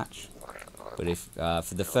mineral patch. But if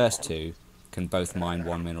for the first 2, can both mine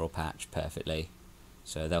 1 mineral patch perfectly.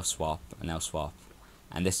 So they'll swap and they'll swap.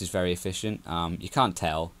 And this is very efficient. You can't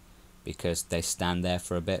tell because they stand there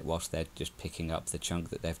for a bit whilst they're just picking up the chunk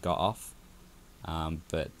that they've got off.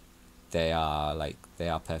 But they are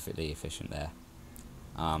perfectly efficient there.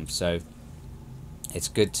 So It's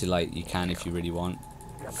good to, like, you can, if you really want,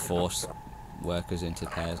 force workers into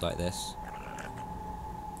pairs like this.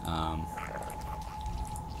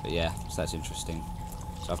 But yeah, so that's interesting.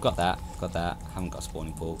 So I've got that, haven't got a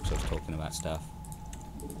spawning pool because I was talking about stuff.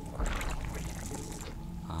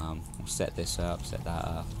 We'll set this up, set that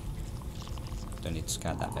up. Don't need to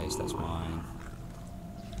scout that base, that's mine.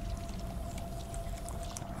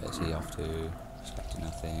 Where's he off to? Scout to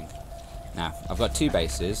nothing. Now, I've got 2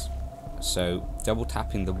 bases, so double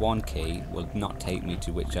tapping the 1 key will not take me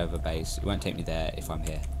to whichever base. It won't take me there if I'm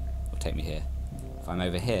here. It'll take me here. If I'm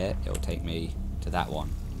over here, it'll take me to that one.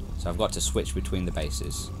 So I've got to switch between the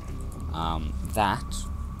bases. That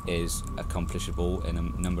is accomplishable in a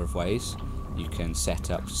number of ways. You can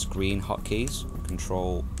set up screen hotkeys,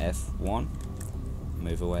 Control F1,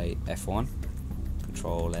 move away F1,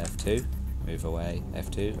 Control F2, move away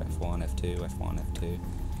F2, F1, F2, F1, F2.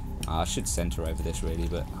 I should center over this really,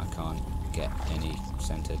 but I can't get any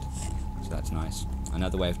centered, so that's nice.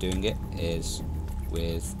 Another way of doing it is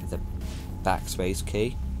with the backspace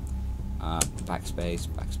key. Backspace,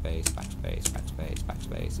 backspace, backspace, backspace,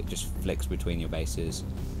 backspace. It just flicks between your bases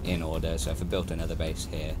in order. So if I built another base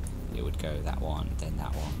here, it would go that one, then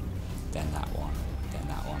that one, then that one, then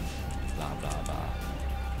that one, blah blah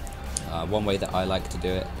blah. One way that I like to do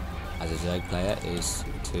it as a Zerg player is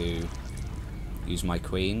to use my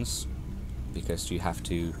queens, because you have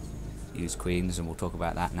to use queens, and we'll talk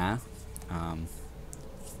about that now.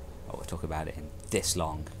 We'll talk about it in this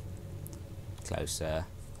long. Closer,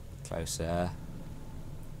 closer.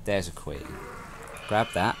 There's a queen. Grab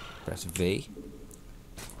that, press V,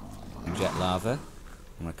 inject lava.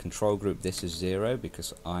 I'm going to control group this as 0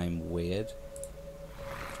 because I'm weird.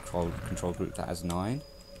 Control group that as 9.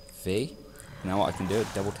 V. Now what I can do is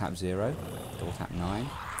double tap 0, double tap 9,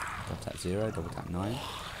 double tap 0, double tap 9.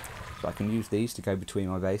 So I can use these to go between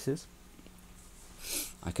my bases.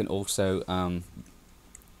 I can also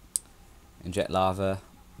inject lava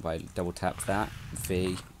by double tap that,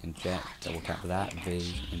 V, inject, double tap that,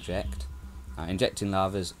 V, inject. Injecting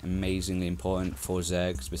lava is amazingly important for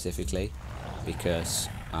Zerg specifically, because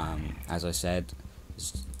as I said,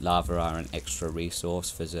 lava are an extra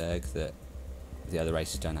resource for Zerg that the other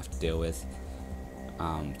races don't have to deal with.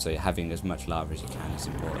 So having as much lava as you can is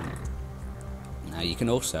important. Now you can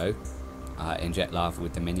also inject lava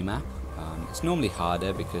with the minimap. It's normally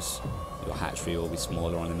harder because your hatchery will be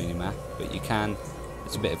smaller on the minimap, but you can,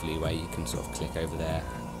 there's a bit of leeway, you can sort of click over there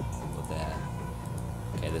or there.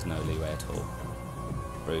 Okay, there's no leeway at all.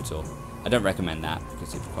 Brutal. I don't recommend that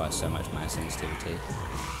because it requires so much mana sensitivity.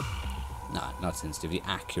 No, not sensitivity,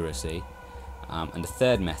 accuracy. And the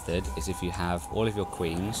third method is if you have all of your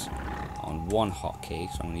queens on 1 hotkey,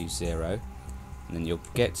 so I'm going to use 0, and then you'll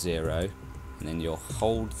get 0, and then you'll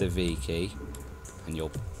hold the V key, and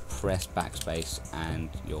you'll press backspace, and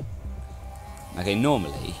you'll... Okay,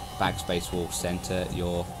 normally backspace will center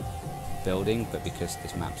your building, but because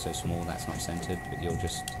this map's so small, that's not centered, but you'll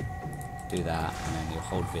just do that, and then you'll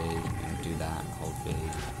hold V, and do that, hold V,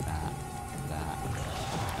 that,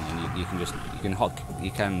 and then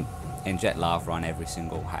you can inject lava on every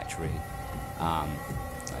single hatchery,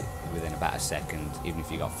 like within about a second, even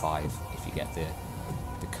if you got 5, if you get the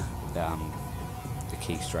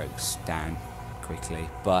keystrokes down quickly.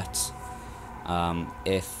 But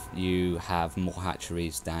if you have more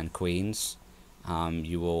hatcheries than queens,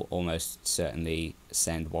 you will almost certainly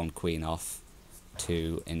send 1 queen off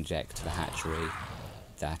to inject the hatchery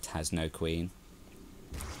that has no queen.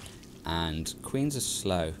 And queens are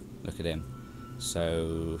slow, look at him.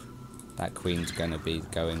 So that queen's going to be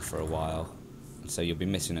going for a while, so you'll be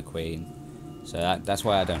missing a queen. So that's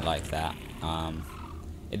why I don't like that.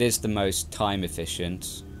 It is the most time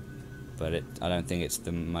efficient, but I don't think it's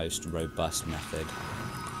the most robust method.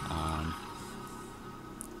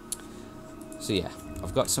 So yeah,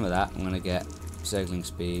 I've got some of that. I'm going to get Zergling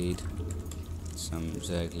speed, some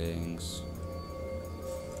Zerglings,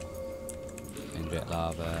 inject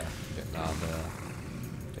lava,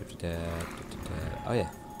 oh yeah,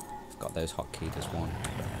 I've got those hotkeys as 1.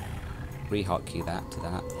 Re-hotkey that to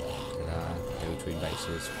that, go between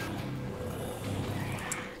bases.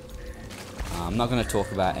 I'm not going to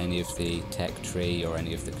talk about any of the tech tree or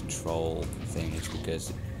any of the control things,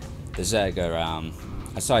 because the Zerg are,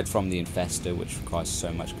 aside from the Infestor, which requires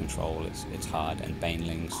so much control, it's hard, and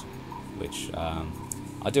Banelings, which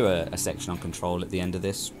I'll do a section on control at the end of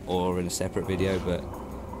this, or in a separate video, but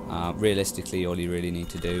realistically all you really need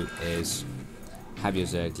to do is have your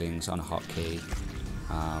Zerglings on a hotkey,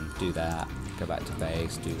 do that, go back to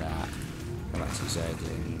base, do that, go back to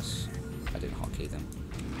Zerglings, I didn't hotkey them,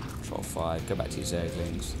 Control 5, go back to your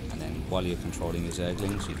Zerglings, and then while you're controlling your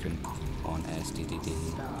Zerglings you can on SDDD,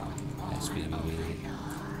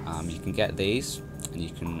 SVVV. You can get these, and you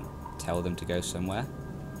can tell them to go somewhere.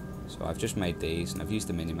 So I've just made these, and I've used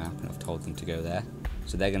the minimap, and I've told them to go there.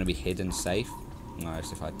 So they're going to be hidden safe.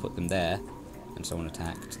 Whereas if I put them there, and someone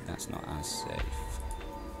attacked, that's not as safe.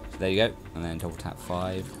 So there you go, and then double tap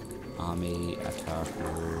 5. Army, attack,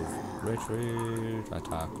 move, retreat,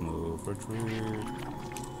 attack, move, retreat.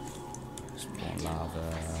 Spawn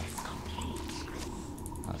lava.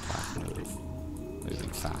 Attack, move.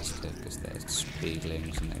 Moving faster because they're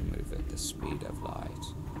speedlings and they move at the speed of light.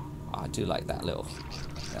 Oh, I do like that little,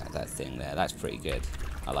 that thing there. That's pretty good.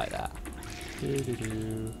 I like that.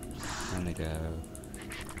 And they go.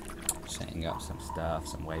 Setting up some stuff,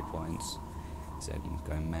 some waypoints. Zergling's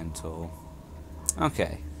going mental.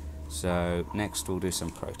 Okay, so next we'll do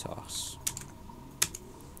some Protoss.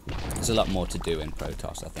 There's a lot more to do in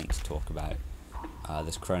Protoss, I think, to talk about.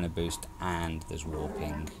 There's Chrono Boost and there's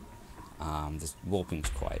Warping. Warping's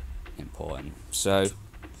quite important. So,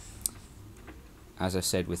 as I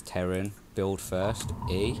said with Terran, build first,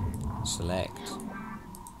 E, select.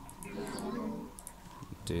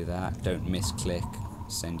 Do that, don't misclick.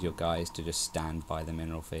 Send your guys to just stand by the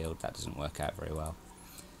mineral field. That doesn't work out very well.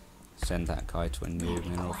 Send that guy to a new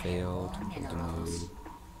mineral field. Build a new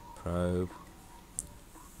probe.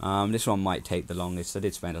 This one might take the longest. I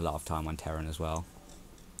did spend a lot of time on Terran as well.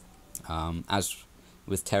 As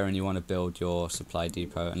with Terran, you want to build your supply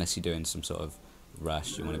depot, unless you're doing some sort of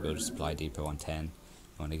rush. You want to build a supply depot on 10. You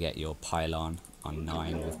want to get your pylon on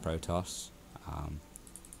 9 with Protoss.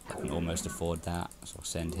 I can almost afford that, so I'll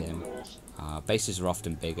send him. Bases are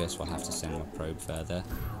often bigger, so I'll have to send my probe further.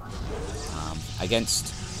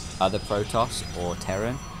 Against other Protoss or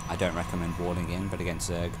Terran, I don't recommend walling in, but against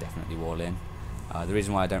Zerg, definitely wall in. The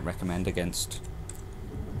reason why I don't recommend against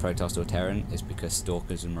Protoss or Terran is because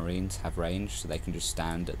Stalkers and Marines have range, so they can just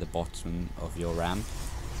stand at the bottom of your ramp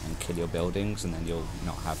and kill your buildings, and then you'll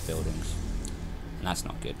not have buildings. And that's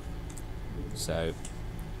not good. So,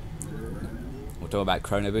 we'll talk about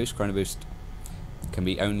Chrono Boost. Chrono Boost can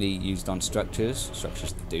be only used on structures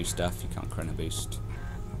that do stuff. You can't Chrono Boost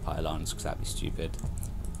pylons because that'd be stupid.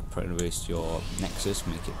 Chrono Boost your Nexus,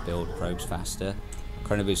 make it build probes faster.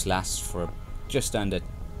 Chrono Boost lasts for just under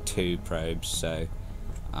 2 probes, so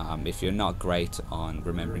if you're not great on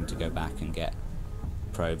remembering to go back and get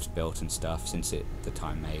probes built and stuff, since the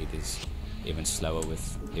time made is even lower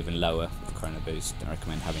with Chrono Boost, I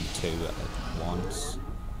recommend having 2 at once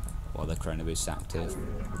while the Chrono Boost is active.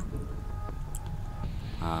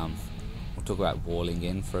 We'll talk about walling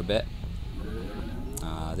in for a bit.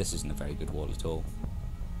 This isn't a very good wall at all.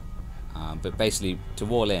 But basically, to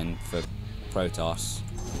wall in for Protoss,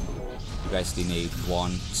 you basically need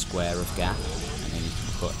 1 square of gap, and then you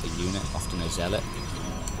can put a unit, often a zealot,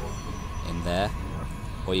 in there,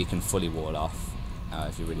 or you can fully wall off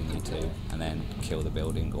if you really need to, and then kill the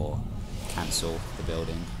building or cancel the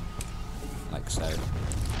building, like so.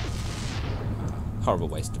 Horrible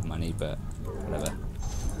waste of money, but whatever.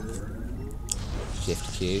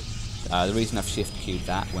 Shift Q. The reason I've shift Q'd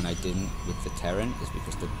that when I didn't with the Terran is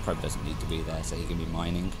because the probe doesn't need to be there, so he can be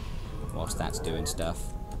mining whilst that's doing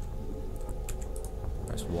stuff.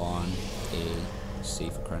 Press 1, E, C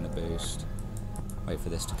for Chrono Boost. Wait for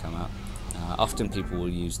this to come up. Often people will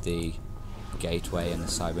use the Gateway and the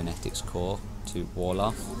Cybernetics Core to wall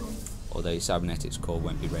off, although your Cybernetics Core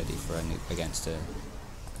won't be ready for against a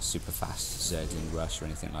super fast Zergling rush or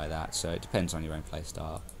anything like that, so it depends on your own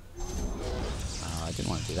playstyle. I didn't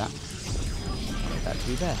want to do that. I wanted that to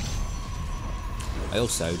be there. I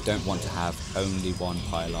also don't want to have only 1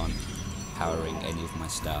 pylon powering any of my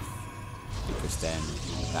stuff, because then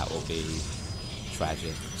that will be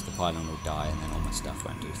tragic, because the pylon will die and then all my stuff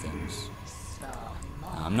won't do things.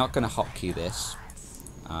 I'm not going to hotkey this.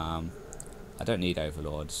 I don't need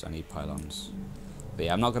overlords, I need pylons. But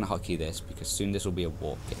yeah, I'm not going to hotkey this because soon this will be a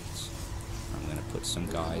warp gate. I'm going to put some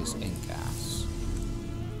guys in gas.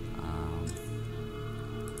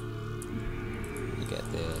 We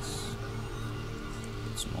get this.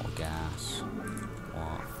 Get some more gas.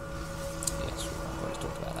 What? Yes, we've already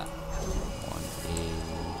talked about that. 1E.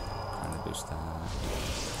 Trying to boost that.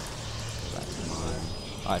 Go back to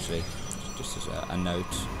mine. Actually, just as a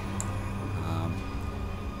note.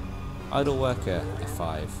 Idle worker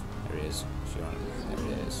F5. There he is. If you're on it, there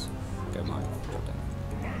it is. Go mine.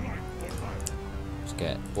 Let's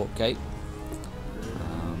get warp gate.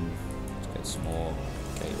 Let's get some more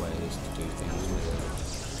gateways to do things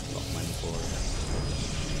with. A lot of money for it.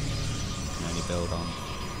 Can only build on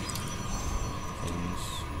things.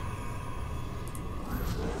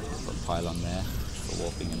 Put a pylon there for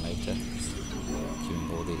warping in later.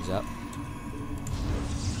 Queuing all these up.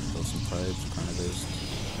 Kill some probes, chrono boost.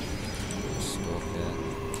 Stalker.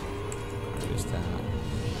 Chrono boost that.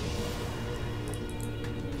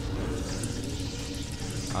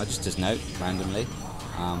 Just as note, randomly,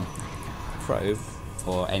 probe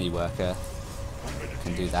or any worker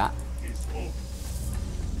can do that,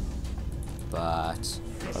 but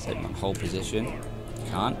if I put them on hold position, you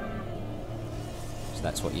can't. So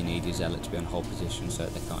that's what you need your zealot to be on hold position so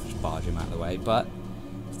that they can't just barge him out of the way. But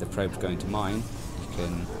if the probe's going to mine, you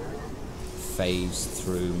can phase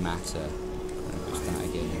through matter. Boost that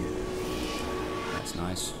again. That's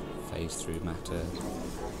nice. Phase through matter.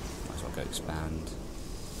 Might as well go expand.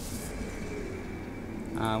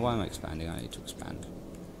 Why am I expanding? I need to expand.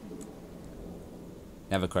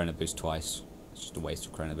 Never chrono boost twice. It's just a waste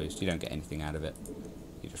of chrono boost. You don't get anything out of it.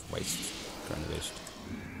 You just waste chrono boost.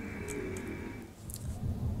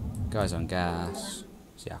 Guys on gas.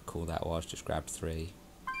 See how cool that was. Just grabbed 3.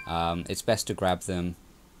 It's best to grab them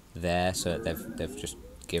there so that they've just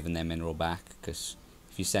given their mineral back. Because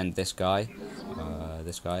if you send this guy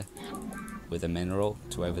with a mineral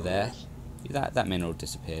to over there, that mineral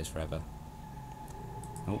disappears forever.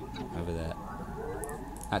 Oh, over there.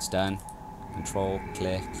 That's done. Control,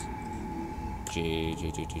 click. G.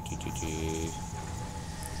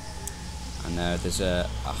 And there's a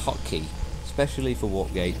hotkey, especially for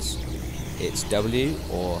warp gates. It's W,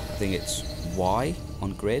 or I think it's Y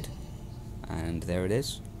on grid. And there it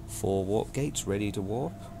is. 4 warp gates ready to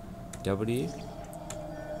warp. W.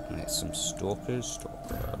 And it's some stalkers.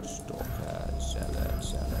 Stalker,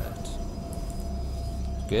 zealot.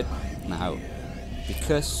 Good. Now,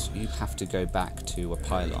 because you have to go back to a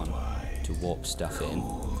pylon to warp stuff in,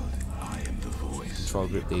 control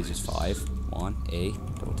group these is 5. 1, E,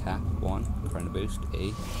 double tap, 1, chrono boost,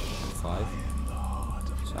 E, 5.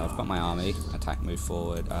 So I've got my army, attack, move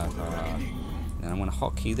forward, then I'm going to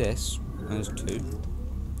hotkey this, there's 2,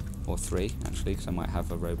 or 3 actually, because I might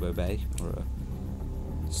have a Robo Bay, or a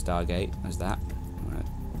Stargate, as that. I'm going to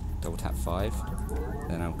double tap 5,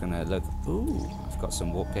 then I'm going to look, ooh, I've got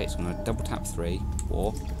some warp gates, I'm going to double tap 3,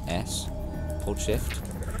 warp, S, hold shift,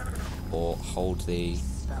 or hold the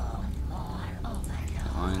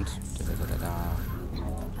behind,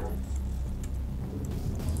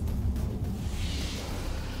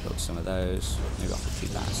 build some of those, maybe I can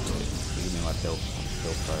keep that as 2, give me my build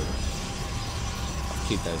probe, I'll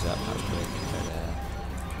keep those up, that was quick, go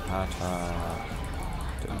there,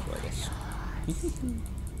 do enjoy this.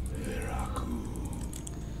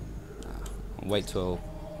 I'll wait till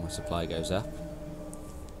my supply goes up.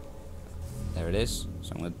 There it is.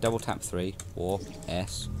 So I'm going to double tap 3, warp,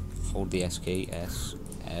 S, hold the S key, S,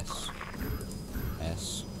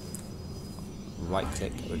 right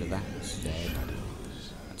click, get rid of that, Z.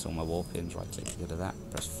 That's all my warp pins, right click, get rid of that,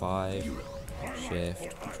 press 5,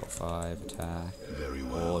 shift, control 5, attack,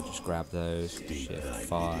 or just grab those, shift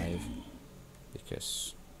 5,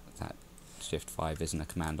 because that shift 5 isn't a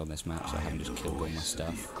command on this map, so I haven't just killed all my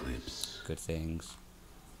stuff. Good things.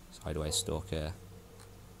 Sideways stalker.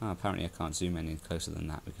 Oh, apparently I can't zoom any closer than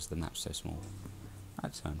that because the map's so small.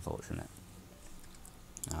 That's unfortunate.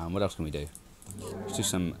 What else can we do? Let's do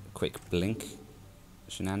some quick blink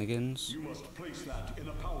shenanigans. I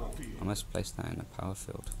must place that in a power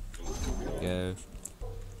field. There we go.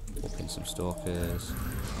 Walk in some stalkers.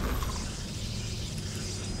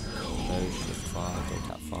 Those, shift 5, double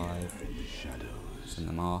tap 5. Send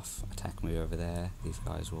them off. Attack move over there. These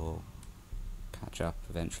guys will catch up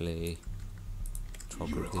eventually. Control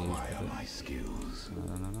group these. My skills.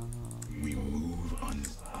 No. We move on.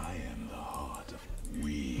 I am the heart of.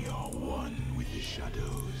 We are one with the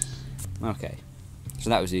shadows. Okay, so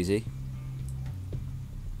that was easy.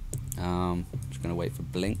 Just gonna wait for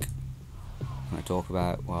blink. Can I talk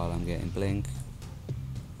about while I'm getting blink?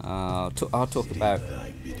 I'll talk about.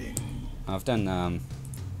 I've done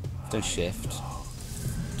shift.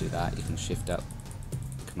 Do that. You can shift up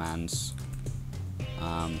commands.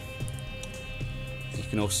 You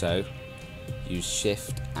can also use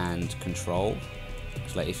shift and control.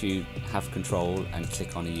 So like if you have control and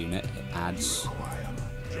click on a unit, it adds.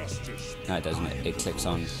 No, it doesn't. It clicks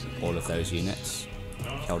on all of those units. If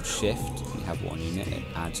you hold shift and you have 1 unit, it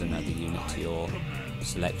adds another unit to your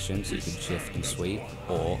selection. So you can shift and sweep,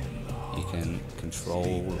 or you can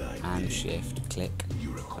control and shift, click,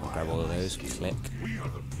 grab all of those, click,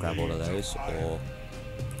 grab all of those, or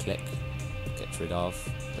click, gets rid of,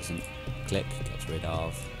 doesn't, click, gets rid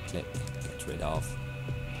of, click, gets rid of.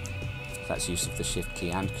 So that's use of the shift key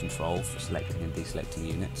and control for selecting and deselecting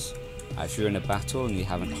units. If you're in a battle and you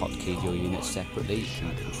haven't hotkeyed your units separately, you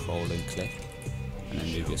can control and click, and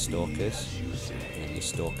then move your stalkers, and then your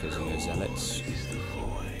stalkers and your zealots,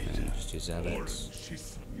 and just your zealots,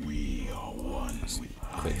 We are one That's with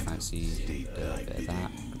quick iron. fancy State do a bit of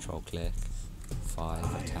that. Control click.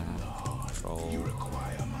 5 attack. Control. You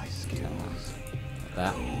require my skills. Like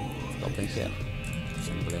that. Got blink it.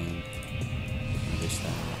 Some blink. Release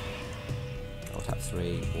that. I'll tap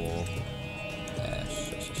 3. Walk. There.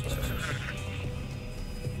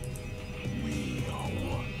 We are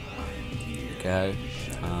one. I am here. Go.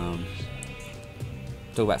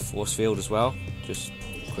 Talk about force field as well, just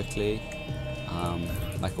quickly.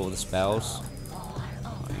 Like all the spells.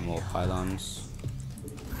 Any more pylons.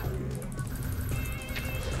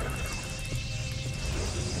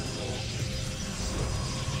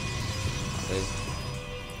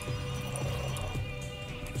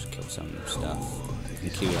 Just kill some stuff. You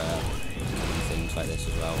can queue things like this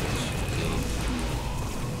as well, which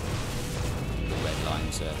the red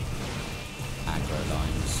lines are aggro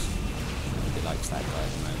lines. He likes that guy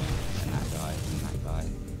at the moment, and that guy, and that guy.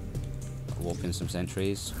 I'll warp in some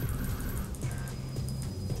sentries.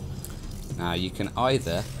 Now you can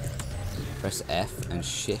either press F and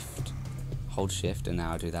shift, hold shift, and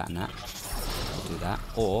now I'll do that and that. I'll do that,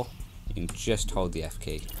 or you can just hold the F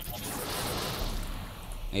key.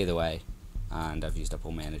 Either way, and I've used up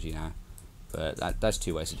all my energy now. But that's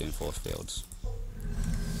 2 ways of doing force fields.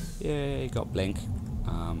 Yay, got blink.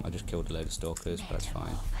 I just killed a load of stalkers, but that's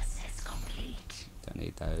fine. Don't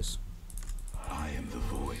need those. I am the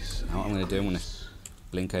voice. Now what I'm going to do, I'm going to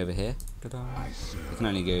blink over here. Ta-da. You can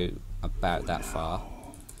only go about that far.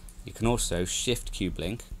 You can also shift Q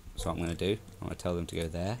blink. That's what I'm going to do. I'm going to tell them to go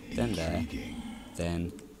there, then there,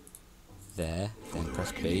 then there, then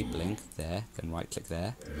press B, blink, there, then right click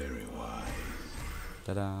there. Very wise.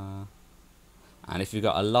 Ta-da! And if you've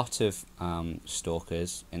got a lot of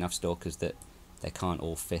stalkers, enough stalkers that they can't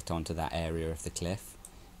all fit onto that area of the cliff,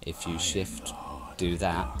 if you shift, do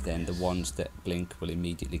that, then the ones that blink will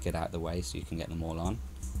immediately get out of the way so you can get them all on.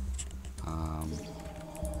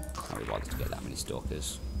 Can't be bothered to get that many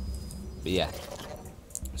stalkers. But yeah,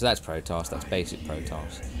 so that's Protoss, that's basic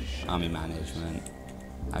Protoss. Army management,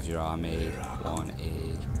 have your army,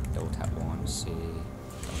 1E, double tap 1, C, double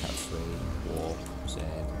tap 3, warp, Z,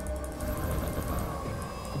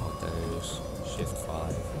 hold those, shift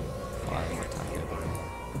 5, attack over there,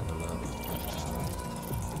 have a look,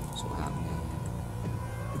 what's all happening,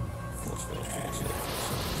 force field,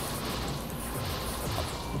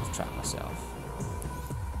 I've trapped myself.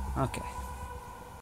 Okay.